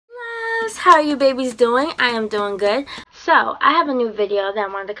loves, how are you babies doing? I am doing good. So I have a new video that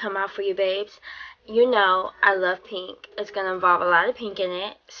I wanted to come out for you babes. You know I love pink. It's gonna involve a lot of pink in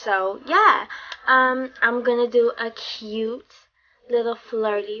it. So yeah, I'm gonna do a cute little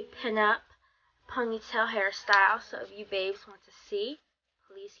flirty pinup ponytail hairstyle. So if you babes want to see,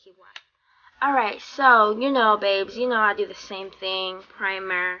 please keep watching. Alright, so you know babes, you know I do the same thing.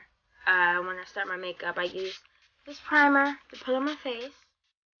 Primer. When I start my makeup, I use this primer to put on my face.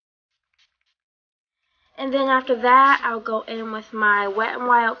 And then after that, I'll go in with my Wet n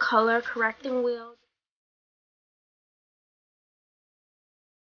Wild color correcting wheel.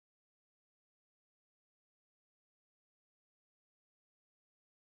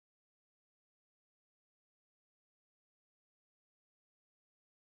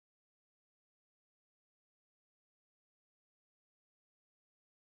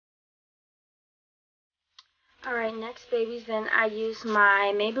 Alright, next babies, then I use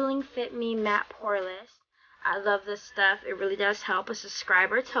my Maybelline Fit Me Matte Poreless. I love this stuff. It really does help. A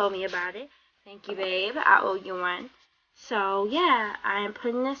subscriber told me about it. Thank you, babe. I owe you one. So, yeah, I am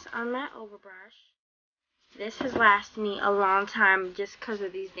putting this on my overbrush. This has lasted me a long time just because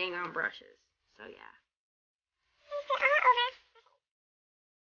of these dang on brushes. So, yeah.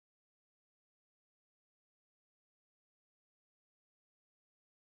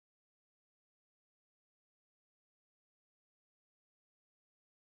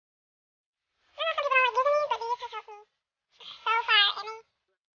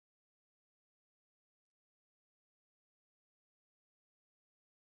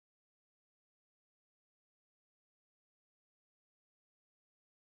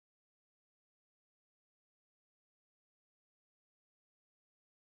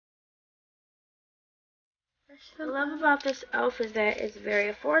 What I love about this e.l.f. is that it's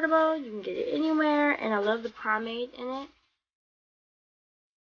very affordable. You can get it anywhere, and I love the pomade in it.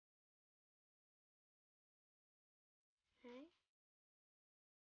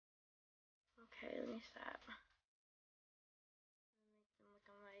 Okay, let me stop. Make them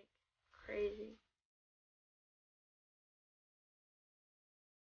looking like crazy.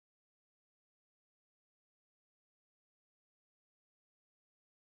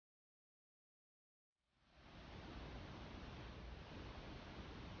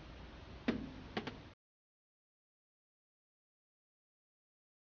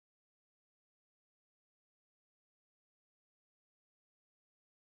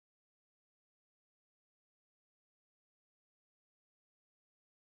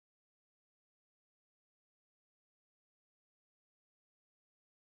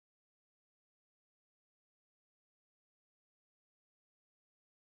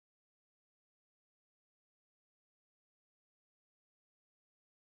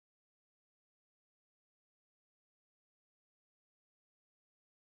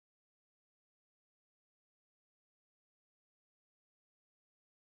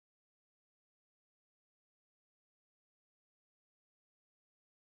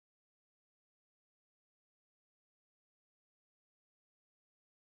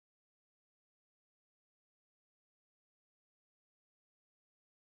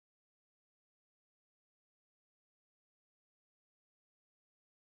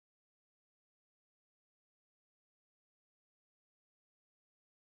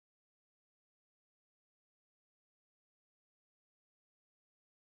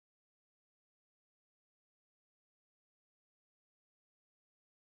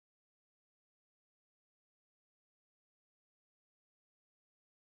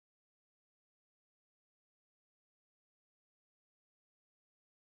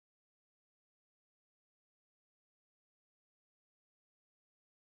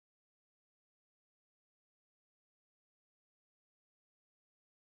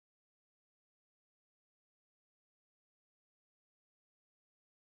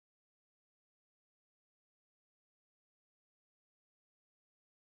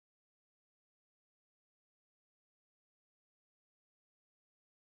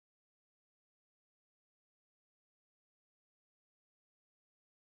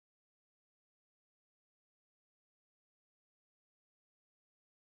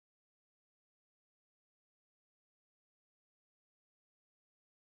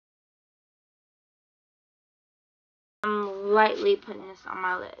 I'm lightly putting this on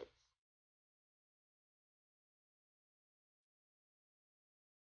my lids.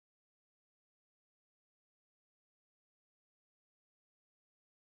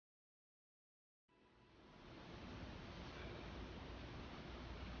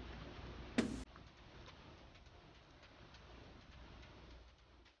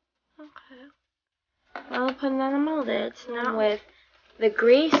 Okay. Well, I'm putting that on my lids now with the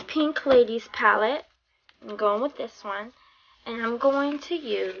Grease Pink Ladies palette. I'm going with this one. And I'm going to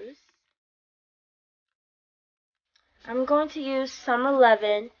use Summer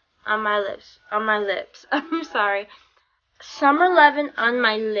Lovin' on my lips. I'm sorry. Summer Lovin' on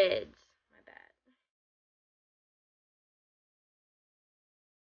my lids. My bad.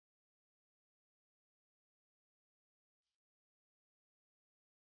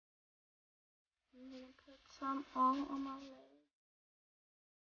 I'm going to put some all on my lids.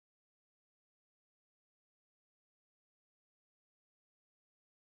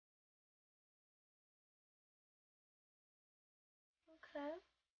 Okay.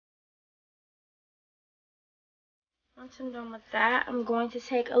 Once I'm done with that, I'm going to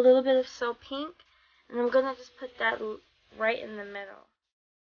take a little bit of So Pink, and I'm going to just put that right in the middle.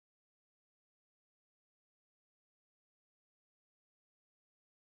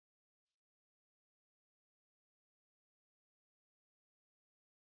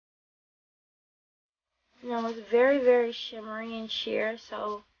 Now it's very, very shimmery and sheer,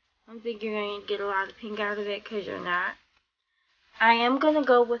 so I don't think you're going to get a lot of pink out of it because you're not. I am going to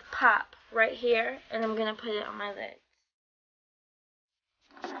go with Pop right here, and I'm going to put it on my lids.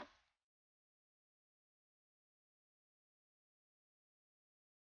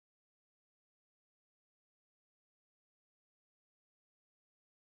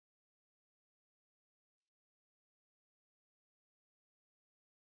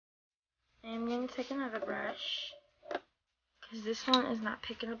 And I'm going to take another brush, because this one is not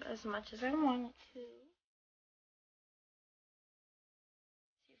picking up as much as I want it to.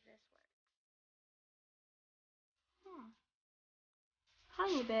 See if this works.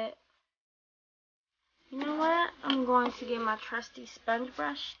 Tiny bit. You know what? I'm going to get my trusty sponge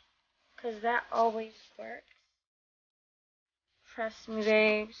brush, because that always works. Trust me,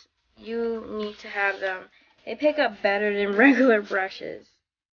 babes. You need to have them. They pick up better than regular brushes.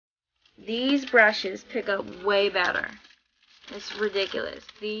 These brushes pick up way better. It's ridiculous.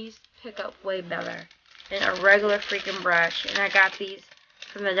 These pick up way better than a regular freaking brush. And I got these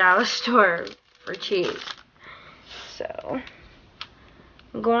from the dollar store for cheap. So,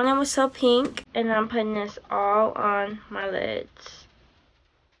 I'm going in with So Pink, and I'm putting this all on my lids.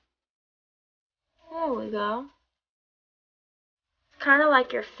 There we go. It's kind of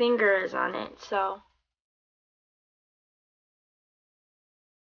like your finger is on it, so.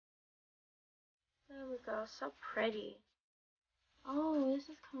 There we go. So pretty. Oh, this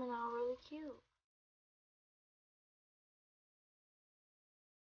is coming out really cute.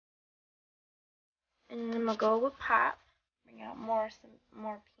 And then I'm gonna go with Pop. Bring out some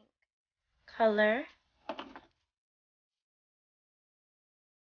more pink color.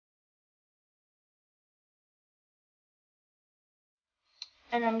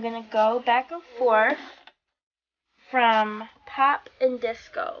 And I'm gonna go back and forth from Pop and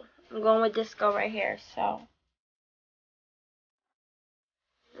Disco. I'm going with Disco right here, so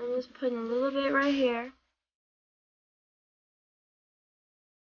I'm just putting a little bit right here.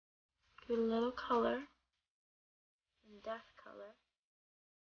 Give it a little color. And death color.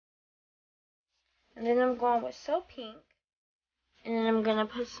 And then I'm going with So Pink. And then I'm gonna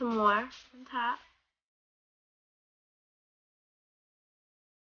put some more on top.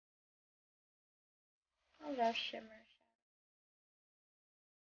 I love shimmer.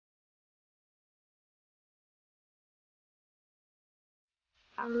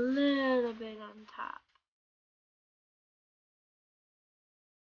 A little bit on top.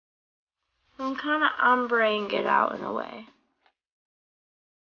 So I'm kind of ombreing it out in a way.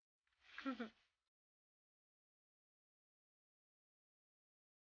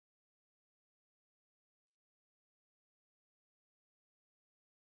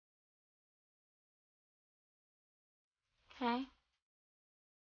 Okay.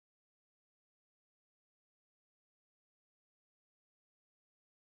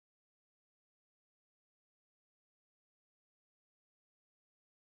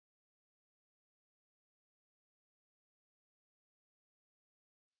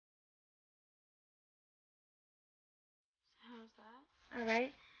 How's that?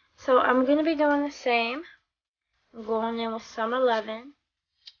 Alright. So I'm going to be doing the same. I'm going in with Summer Lovin'.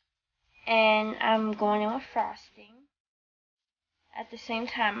 And I'm going in with Frosting. At the same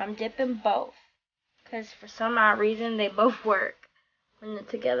time, I'm dipping both. Because for some odd reason, they both work when they're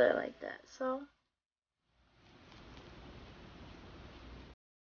together like that. So.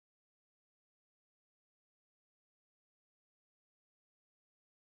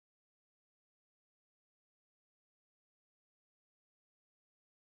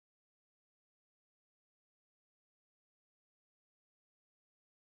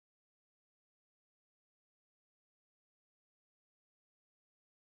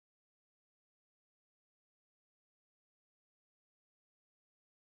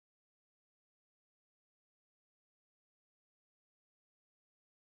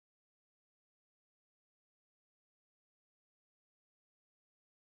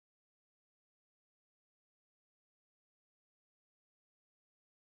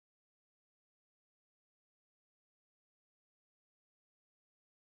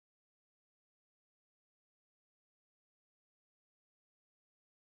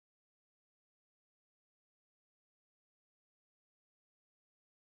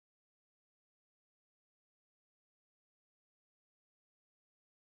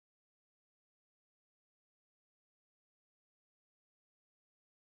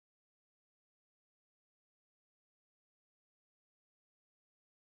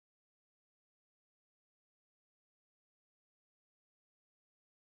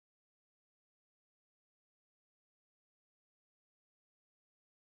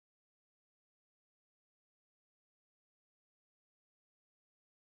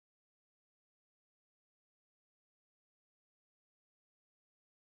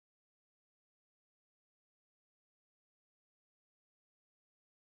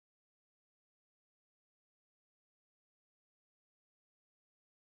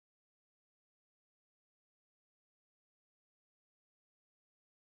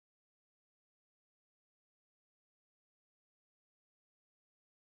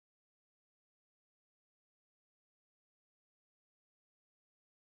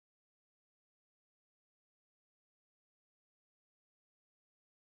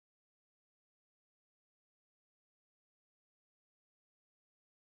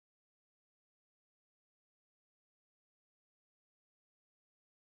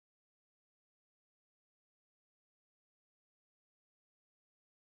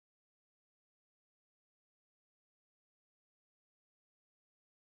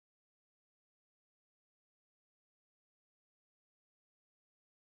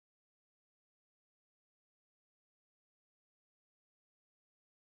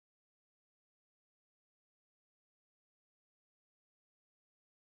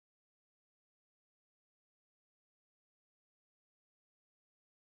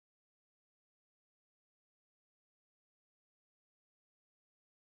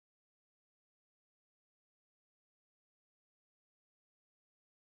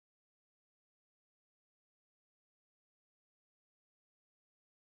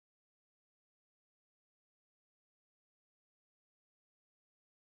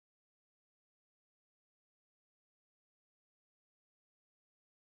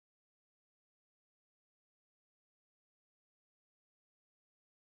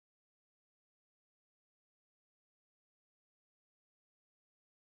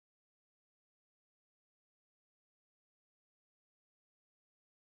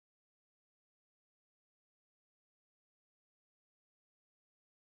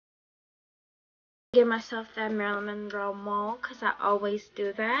 Give myself that Marilyn Monroe mold because I always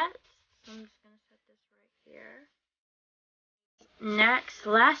do that. So I'm just going to set this right here. Next,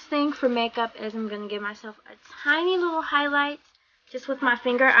 last thing for makeup is I'm going to give myself a tiny little highlight just with my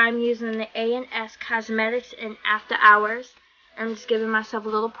finger. I'm using the A&S Cosmetics in After Hours. I'm just giving myself a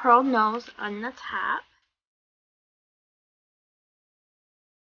little pearl nose on the top.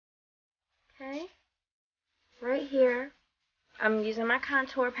 Okay, right here. I'm using my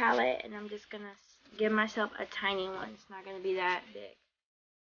contour palette and I'm just going to give myself a tiny one. It's not going to be that big.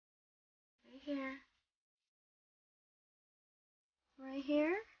 Right here. Right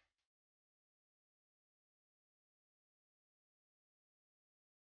here.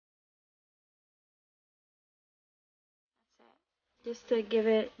 That's it. Just to give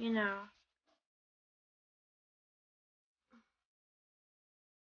it, you know.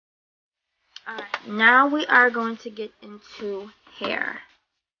 Alright, now we are going to get into hair.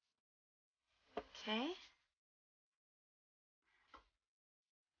 Okay.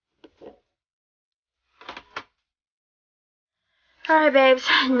 Alright, babes,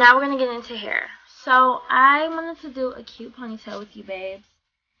 now we're going to get into hair. So, I wanted to do a cute ponytail with you, babes.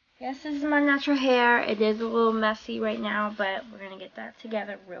 Yes, this is my natural hair. It is a little messy right now, but we're going to get that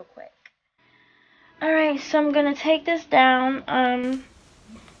together real quick. Alright, so I'm going to take this down, and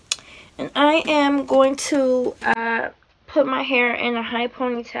I am going to put my hair in a high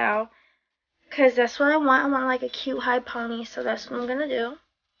ponytail, because that's what I want. I want like a cute high pony, so that's what I'm going to do.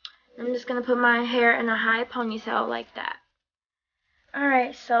 I'm just going to put my hair in a high ponytail like that.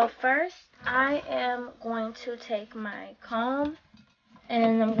 Alright, so first I am going to take my comb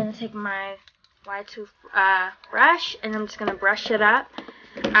and I'm going to take my wide tooth brush and I'm just going to brush it up.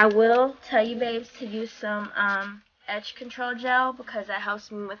 I will tell you, babes, to use some edge control gel because that helps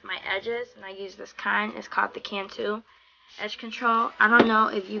me with my edges, and I use this kind. It's called the Cantu Edge Control. I don't know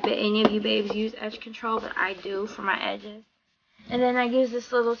if any of you babes use edge control, but I do for my edges. And then I use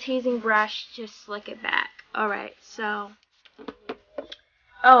this little teasing brush to slick it back. Alright, so...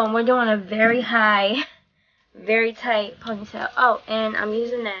 Oh, and we're doing a very high, very tight ponytail. Oh, and I'm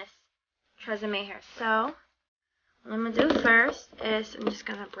using this Tresemme hair. So, what I'm going to do first is I'm just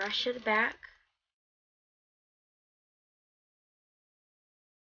going to brush it back.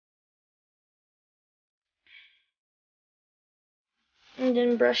 And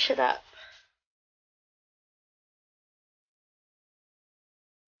then brush it up.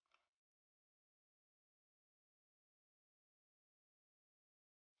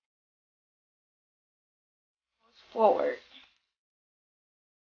 Forward.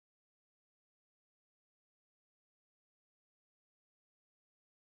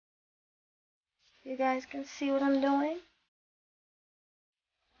 You guys can see what I'm doing?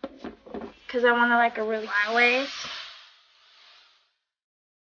 Because I want to like a really wide waist.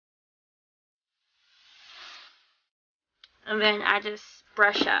 And then I just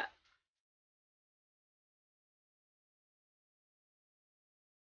brush up.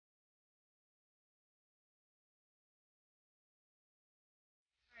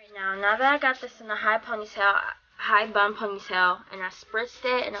 Alright, now that I got this in a high ponytail, high bun ponytail, and I spritzed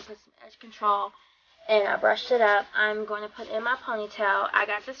it and I put some edge control and I brushed it up, I'm going to put in my ponytail. I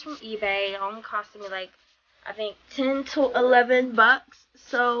got this from eBay. It only costed me like, I think 10 to 11 bucks.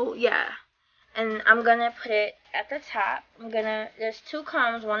 So, yeah. And I'm going to put it at the top. There's two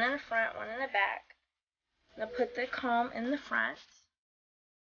combs, one in the front, one in the back. I'm going to put the comb in the front.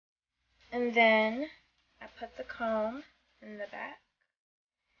 And then I put the comb in the back.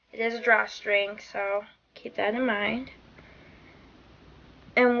 It is a drawstring, so keep that in mind.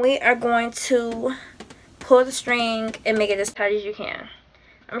 And we are going to pull the string and make it as tight as you can.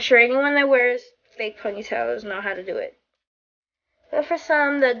 I'm sure anyone that wears fake ponytails know how to do it. But for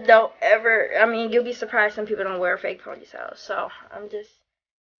some that don't ever, I mean, you'll be surprised some people don't wear fake ponytails. So I'm just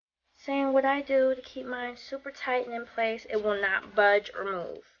saying what I do to keep mine super tight and in place. It will not budge or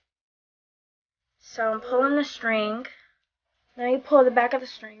move. So I'm pulling the string. Now you pull the back of the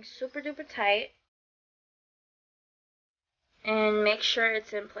string super duper tight. And make sure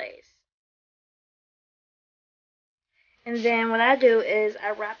it's in place. And then what I do is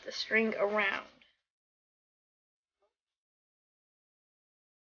I wrap the string around.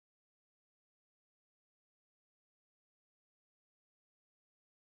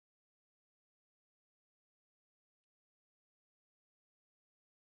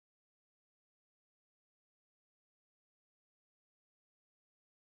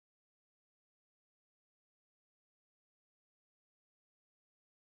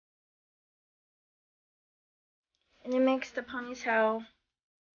 And it makes the ponytail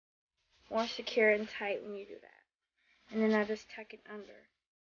more secure and tight when you do that. And then I just tuck it under.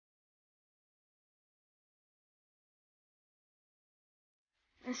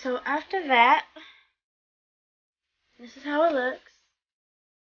 And so after that, this is how it looks.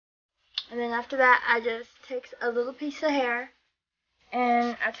 And then after that, I just take a little piece of hair,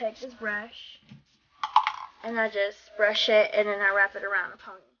 and I take this brush, and I just brush it, and then I wrap it around the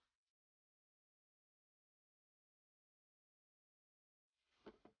pony.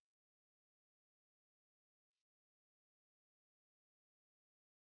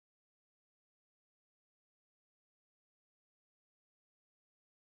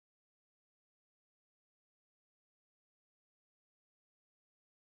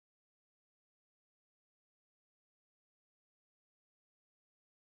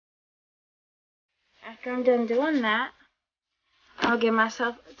 After I'm done doing that, I'll give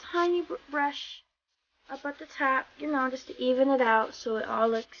myself a tiny brush up at the top, just to even it out so it all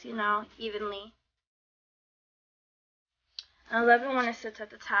looks, evenly. I love it when it sits at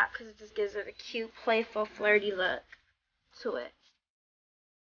the top because it just gives it a cute, playful, flirty look to it.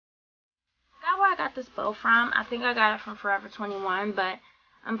 I forgot where I got this bow from. I think I got it from Forever 21, but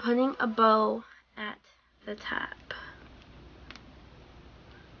I'm putting a bow at the top.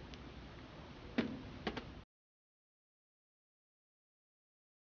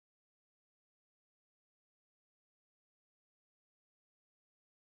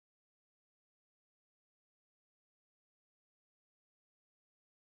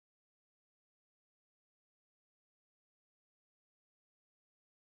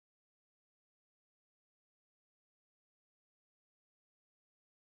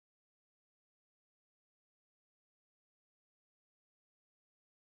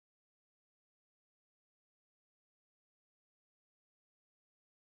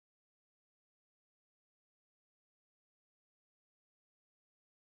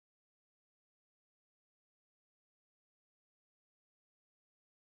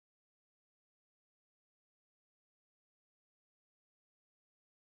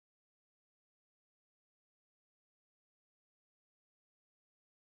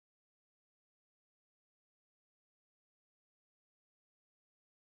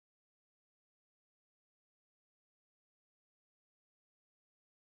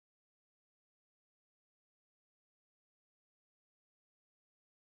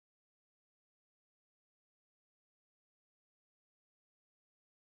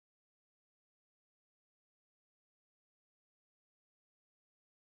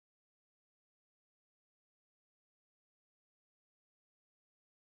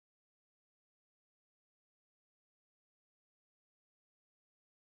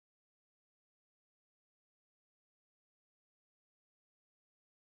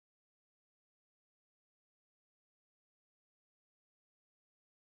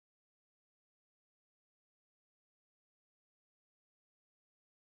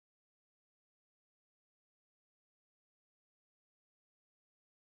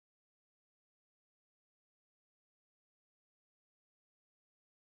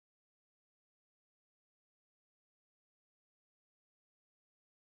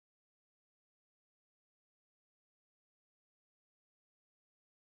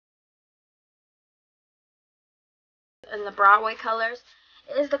 In the Broadway colors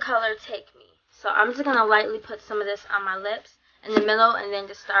is the color Take Me. So I'm just going to lightly put some of this on my lips in the middle and then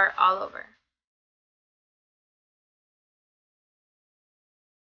just start all over.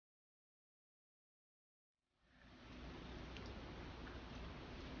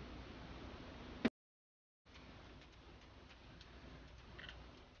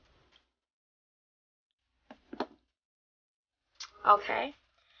 Okay.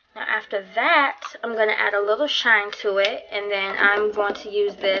 Now after that, I'm going to add a little shine to it, and then I'm going to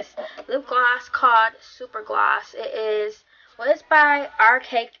use this lip gloss called Super Gloss. It is, well, it's by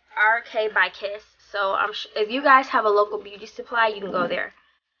RK by Kiss. So if you guys have a local beauty supply, you can go there.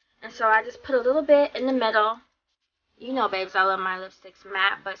 And so I just put a little bit in the middle. You know, babes, I love my lipsticks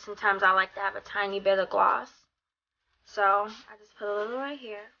matte, but sometimes I like to have a tiny bit of gloss. So I just put a little right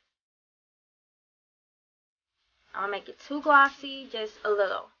here. I don't make it too glossy, just a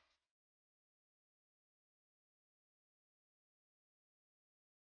little.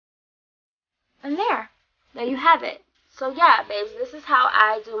 And there you have it. So yeah, babes, this is how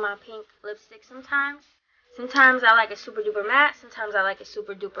I do my pink lipstick sometimes. Sometimes I like it super duper matte, sometimes I like it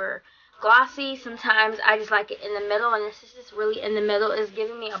super duper glossy, sometimes I just like it in the middle, and this is just really in the middle. It's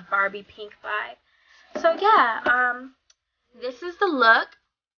giving me a Barbie pink vibe. So yeah, this is the look.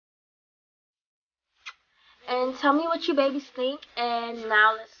 And tell me what you babies think, and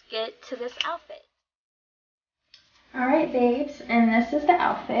now let's get to this outfit. Alright babes, and this is the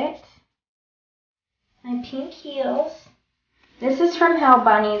outfit. My pink heels. This is from Hell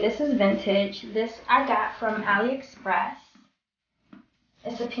Bunny. This is vintage. This I got from AliExpress.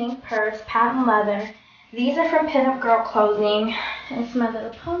 It's a pink purse, patent leather. These are from Pinup Girl Clothing. It's my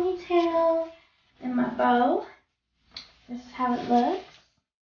little ponytail and my bow. This is how it looks.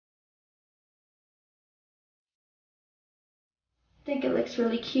 I think it looks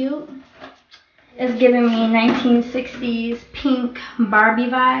really cute. It's giving me 1960s pink Barbie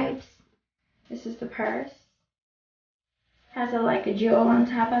vibes. This is the purse. Has like a jewel on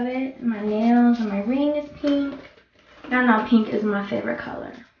top of it. My nails and my ring is pink. I know pink is my favorite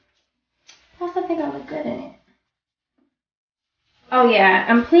color. I also think I look good in it. Oh yeah,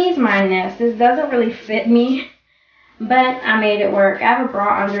 and please mind this. This doesn't really fit me, but I made it work. I have a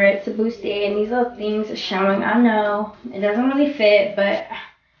bra under it to boost it, and these little things are showing. I know it doesn't really fit, but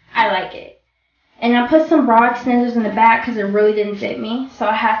I like it. And I put some bra extenders in the back because it really didn't fit me. So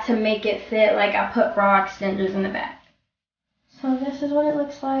I had to make it fit like I put bra extenders in the back. So this is what it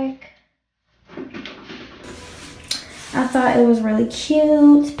looks like. I thought it was really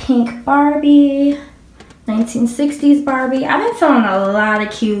cute. Pink Barbie. 1960s Barbie. I've been feeling a lot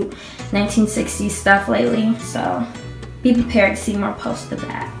of cute 1960s stuff lately. So be prepared to see more posts of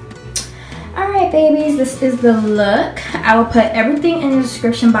that. Alright babies, this is the look. I will put everything in the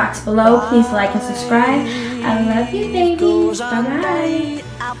description box below. Please like and subscribe. I love you babies. Bye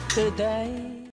bye.